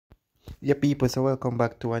Yeah, people, so welcome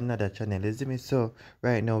back to another channel, isn't it? So,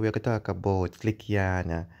 right now we're going to talk about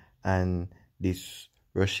Slickiannna and this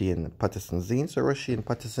Rushane Patterson scene. So, Rushane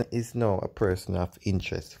Patterson is now a person of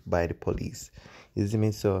interest by the police, isn't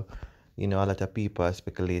it? So, a lot of people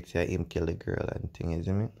speculate that him kill the girl and thing,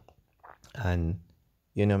 isn't it? And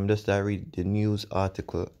I'm just I read the news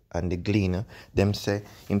article and the Gleaner. Them say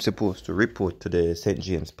him supposed to report to the St.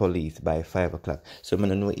 James police by 5 o'clock. So I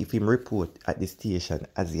don't know if him report at the station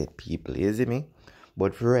as yet, people, you see me?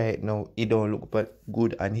 But right now he don't look but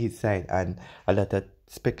good on his side, and a lot of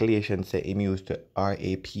speculation say him used to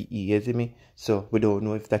RAPE, you see me? So we don't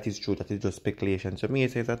know if that is true, that is just speculation. So me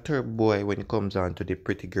say it's a third boy when it comes on to the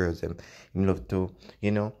pretty girls, him love to,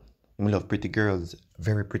 I love pretty girls,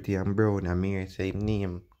 very pretty and brown, and me say him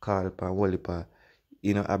name call pa Wolipa,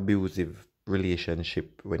 abusive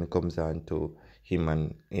relationship when it comes down to him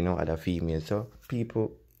and other females. So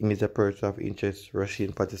people, him is a person of interest,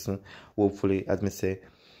 Rushane Patterson. Hopefully, as me say,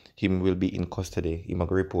 him will be in custody. He might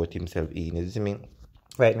report himself in. You see me?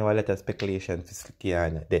 Right now, a lot of speculation for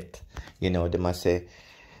Slickiannna death. They must say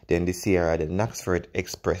then the Sierra, the Knoxford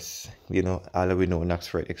Express, all we know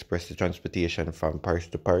Knoxford Express, the transportation from parish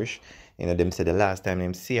to parish. Them said the last time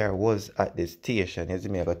them Sierra was at the station, you see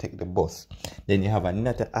me, I go take the bus. Then you have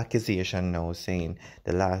another accusation now saying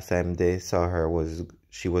the last time they saw her was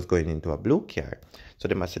she was going into a blue car. So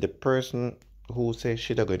they must say the person who says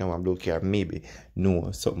she not going on a blue car maybe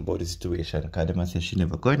know something about the situation, because they must say she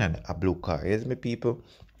never going on a blue car, you see me, people?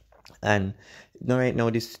 And right now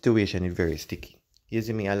this situation is very sticky. You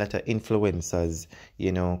see me, a lot of influencers,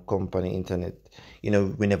 company, internet,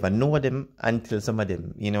 we never know them until some of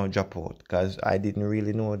them, drop out. Because I didn't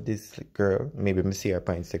really know this girl, maybe I see her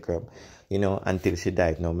on Instagram, until she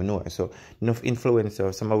died. Now I know her. So enough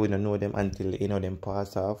influencers, some of we don't know them until, them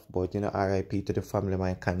pass off. But, RIP to the family,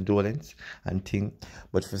 my condolence and thing.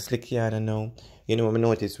 But for Slickiannna now, I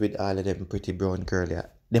notice with all of them pretty brown girl, yeah,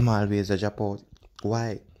 them always a drop out.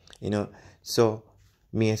 Why? So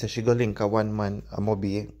me say she go link a one man a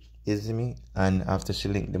mobile, you see me? And after she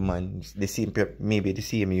link the man, the same maybe the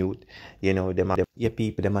same youth,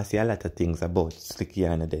 people them say a lot of things about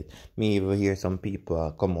Slickiannna dead. Me even hear some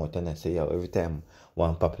people come out and I say, yo, every time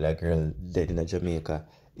one popular girl dead in Jamaica,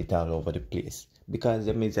 it all over the place. Because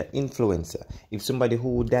them is an influencer. If somebody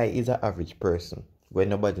who die is an average person, where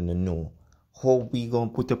nobody no know, how we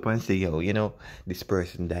gonna put up and say, yo, this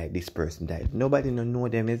person died, this person died. Nobody no know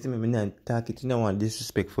them. You me not talk it in a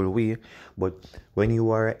disrespectful way. But when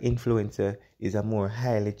you are an influencer, is a more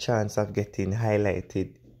highly chance of getting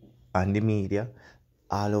highlighted on the media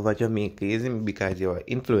all over Jamaica, isn't it? Because your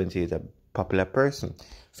influencer is a popular person.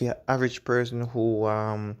 For your average person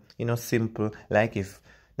who simple, like if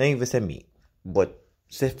not even say me, but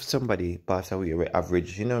say if somebody pass away, we're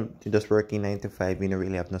average, just working 9 to 5,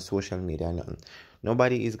 really have no social media or nothing.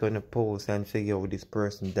 Nobody is gonna post and say, yo, this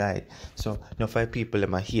person died. So no 5 people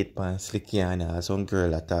them a hate pan Slickiannna, some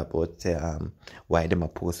girl that talk about say why them a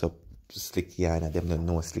post up Slickiannna, them don't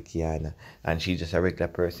know Slickiannna, and she's just a regular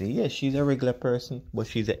person. Yes, she's a regular person, but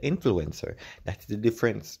she's an influencer. That's the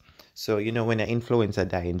difference. So when an influencer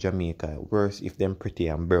die in Jamaica, worse if them pretty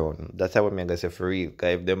and brown. That's how I'm gonna say for real.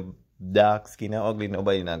 Cause if them dark skin and ugly,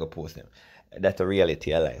 nobody not gonna post them. That's a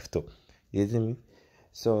reality of life too. You see me?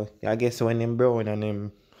 So I guess when them brown and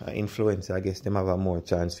them influencer, I guess them have a more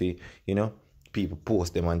chance for, people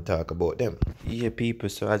post them and talk about them. Yeah, people,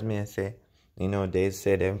 so as me I say, they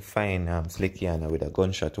say them find Slickiannna with a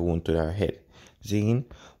gunshot wound to her head. Zine?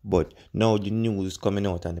 But now the news coming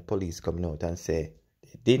out and the police coming out and say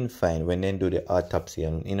they didn't find, when they do the autopsy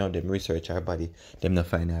and them research her body, them not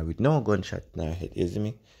find her with no gunshot in her head, you see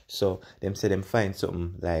me? So them say them find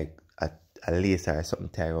something like a lace or something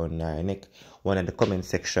tied around her neck. One of the comment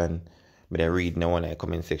section, but I read now one of the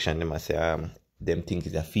comment section, them say them think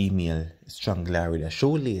it's a female strangler with a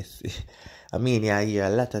shoelace. I mean, I hear a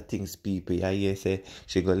lot of things, people. I hear say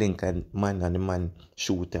she go link a man and the man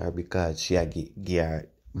shoot her because she a give her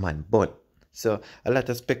man bun. So a lot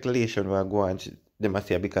of speculation will go on. They must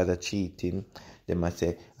say because of cheating. They must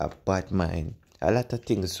say a bad mind. A lot of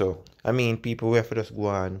things. So I mean, people we have to just go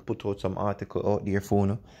and put out some article out there for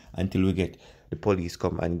now until we get the police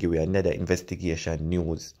come and give you another investigation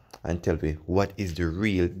news and tell me what is the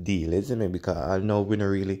real deal, isn't it? Because I know we don't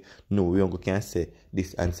really know. We don't can say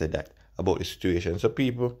this answer that about the situation. So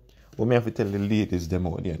people, we may have to tell the ladies them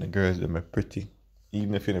out there and the girls them are pretty,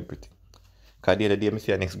 even if you're not pretty. Because the other day I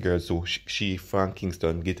see a next girl, so she from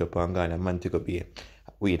Kingston get up and gone, a man take up here,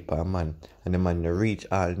 wait for a man, and the man reach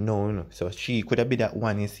all no. So she could have been that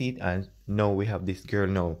one, you see it, and now we have this girl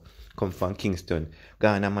now come from Kingston,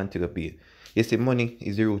 gone a man take up here. You see, money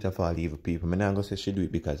is the root of all evil, people. I'm not going to say she do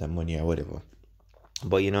it because of money or whatever.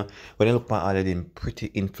 But you know, when I look at all of them pretty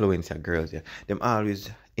influencer girls, yeah, them always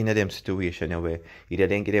in a them situation where either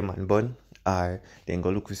they get them man bun or they go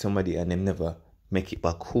look for somebody and them never make it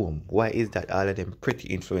back home. Why is that all of them pretty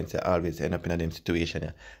influencer always end up in a them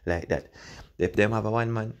situation like that? If them have a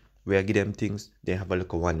one man where I give them things, they have a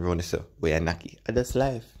look at one run so where I knock it. And that's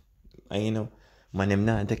life. And you know, man them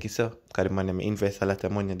not take it so because man them invest a lot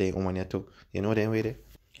of money they own money too. You know them with it?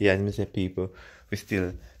 Yeah, and me say people we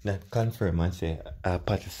still not confirm and say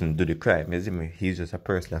Patterson do the crime, you see me? He's just a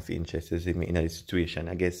person of interest, you see me, in a situation.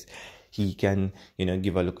 I guess he can, you know,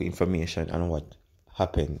 give a look of information on what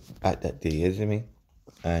happened at that day, you see me?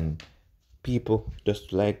 And people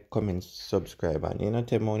just like, comment, subscribe, and you know,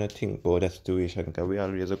 tell me what you think about that situation, because we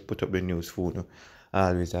always put up the news for you,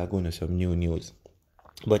 always are going to some new news.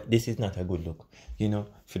 But this is not a good look, you know,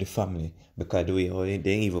 for the family. Because the way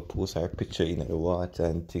they even post our picture in the water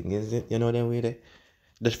and things, you know, them way they.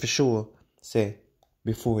 That's for sure, say,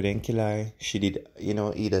 before they kill her, she did, you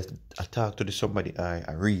know, either talk to somebody or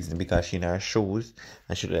a reason because she in her shoes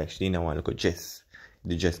and she actually didn't want to look at Jess.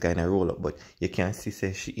 The Jess kind of roll up, but you can't see,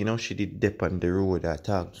 say, she, you know, she did dip on the road or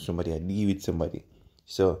talk to somebody or deal with somebody.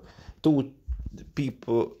 So, two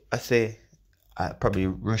people, I say, probably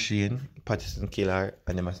Rushane Patterson killer,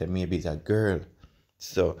 and them I say maybe it's a girl.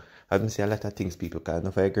 So I'm say a lot of things people can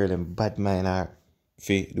know for a girl and bad mind her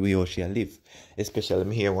for the way how she live. Especially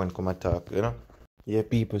me hear one come and talk, you know. Yeah,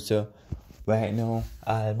 people, so right now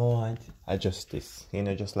I want a justice. You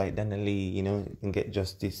know, just like Daniel Lee, you know, and get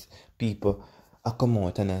justice. People I come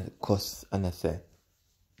out and I cuss and I say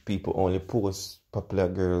people only post popular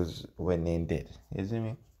girls when they're dead. You see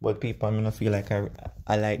me? But people I don't feel like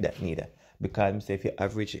I like that neither. Because I say if you're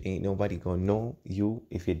average, ain't nobody gonna know you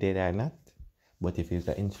if you're dead or not. But if you're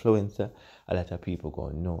an influencer, a lot of people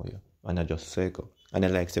gonna know you. And I just circle. And I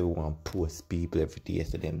like say we want to post people every day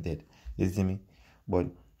so them dead. You see me? But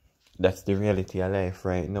that's the reality of life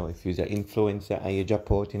right now. If you're an influencer and you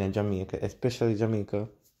drop out in Jamaica, especially Jamaica,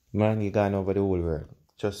 man, you gone over the whole world.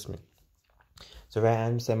 Trust me. So right now,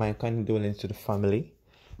 I'm saying my condolence to the family.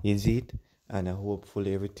 Is it? And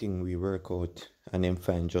hopefully everything we work out and them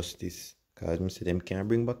find justice. Because I say them can't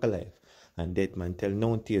bring back a life. And dead man tell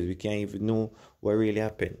no tears. We can't even know what really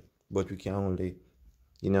happened. But we can only,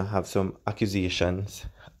 you know, have some accusations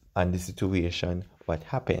on the situation, what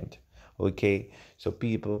happened. Okay? So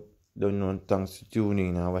people don't know, thanks for tuning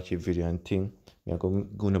in and watch the video and thing. We are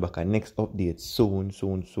going back a next update soon.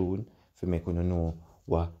 For make you know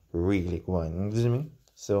what really going on. You see me?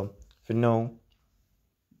 So for now,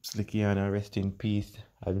 Slickiannna, rest in peace.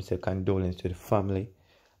 I say condolence to the family.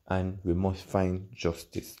 And we must find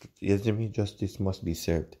justice. You see me? Justice must be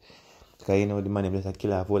served. Because you know the man just a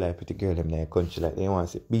kill off all like pretty girl them in the country. Like they want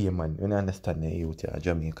to say, be a man. You don't understand the youth of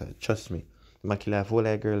Jamaica. Trust me. They kill off all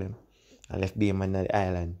like girl them. And left be a man on the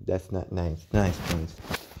island. That's not nice. Nice.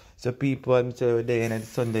 So people, I'm telling you, day and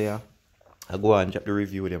Sunday, I go and drop the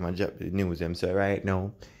review with them and drop the news them. So right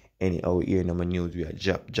now, anyhow, here no more news, we are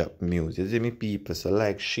drop news. You see me, people? So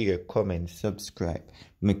like, share, comment, subscribe.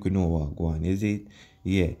 Make you know what go on. Is it?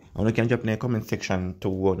 Yeah. And you can drop in the comment section to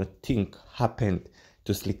what you think happened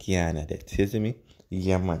to Slickiannna that. You see me?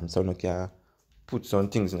 Yeah, man. So you can put some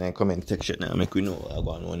things in the comment section and make you know what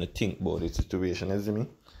go on, what you think about the situation. You see me?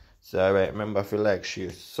 So alright, remember if you like,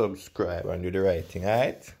 share, subscribe and do the right thing,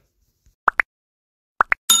 alright?